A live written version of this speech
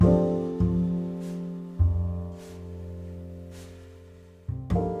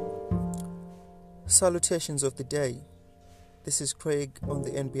Salutations of the day. This is Craig on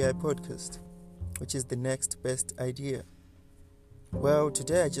the NBI podcast, which is the next best idea. Well,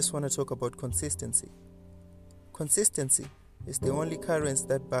 today I just want to talk about consistency. Consistency is the only currency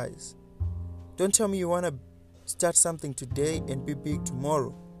that buys. Don't tell me you want to start something today and be big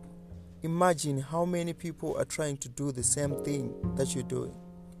tomorrow. Imagine how many people are trying to do the same thing that you're doing.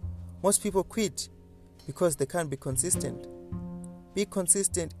 Most people quit because they can't be consistent. Be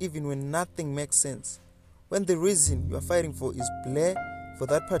consistent even when nothing makes sense. When the reason you are fighting for is bleh for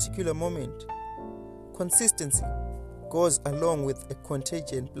that particular moment. Consistency goes along with a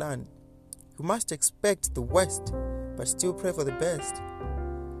contagion plan. You must expect the worst, but still pray for the best.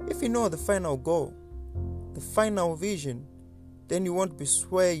 If you know the final goal, the final vision, then you won't be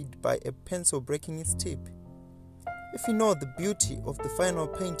swayed by a pencil breaking its tip. If you know the beauty of the final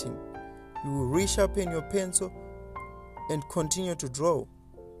painting, you will resharpen your pencil and continue to draw.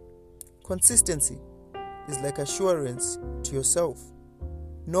 Consistency is like assurance to yourself,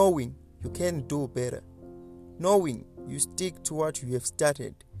 knowing you can do better, knowing you stick to what you have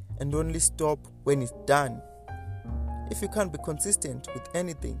started and only stop when it's done. If you can't be consistent with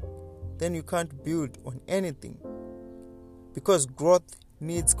anything, then you can't build on anything, because growth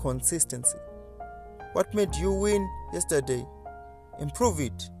needs consistency. What made you win yesterday? Improve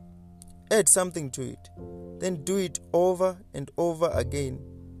it. Add something to it. Then do it over and over again.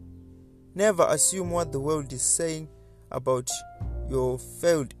 Never assume what the world is saying about your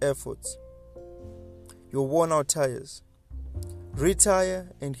failed efforts, your worn out tires. Retire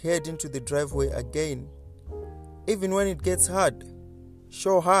and head into the driveway again. Even when it gets hard,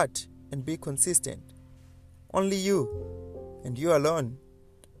 show heart and be consistent. Only you, and you alone,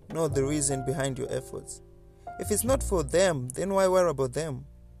 know the reason behind your efforts. If it's not for them, then why worry about them?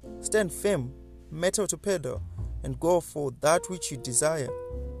 Stand firm, metal to pedal, and go for that which you desire.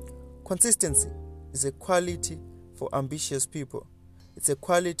 Consistency is a quality for ambitious people. It's a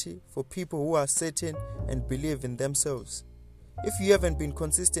quality for people who are certain and believe in themselves. If you haven't been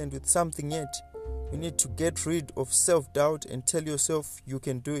consistent with something yet, you need to get rid of self-doubt and tell yourself you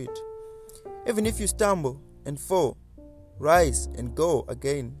can do it. Even if you stumble and fall, rise and go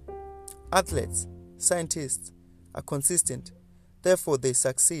again. Athletes, scientists are consistent, therefore they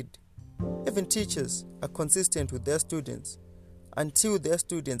succeed. Even teachers are consistent with their students until their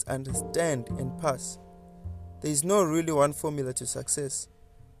students understand and pass. There is no really one formula to success,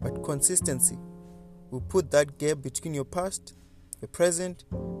 but consistency will put that gap between your past, your present,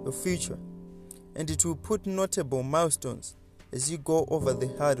 your future, and it will put notable milestones as you go over the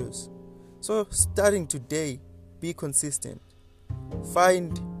hurdles. So starting today, be consistent.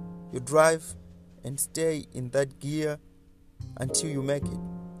 Find your drive and stay in that gear until you make it.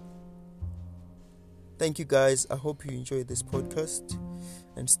 Thank you guys. I hope you enjoyed this podcast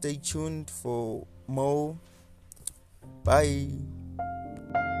and stay tuned for more. Bye.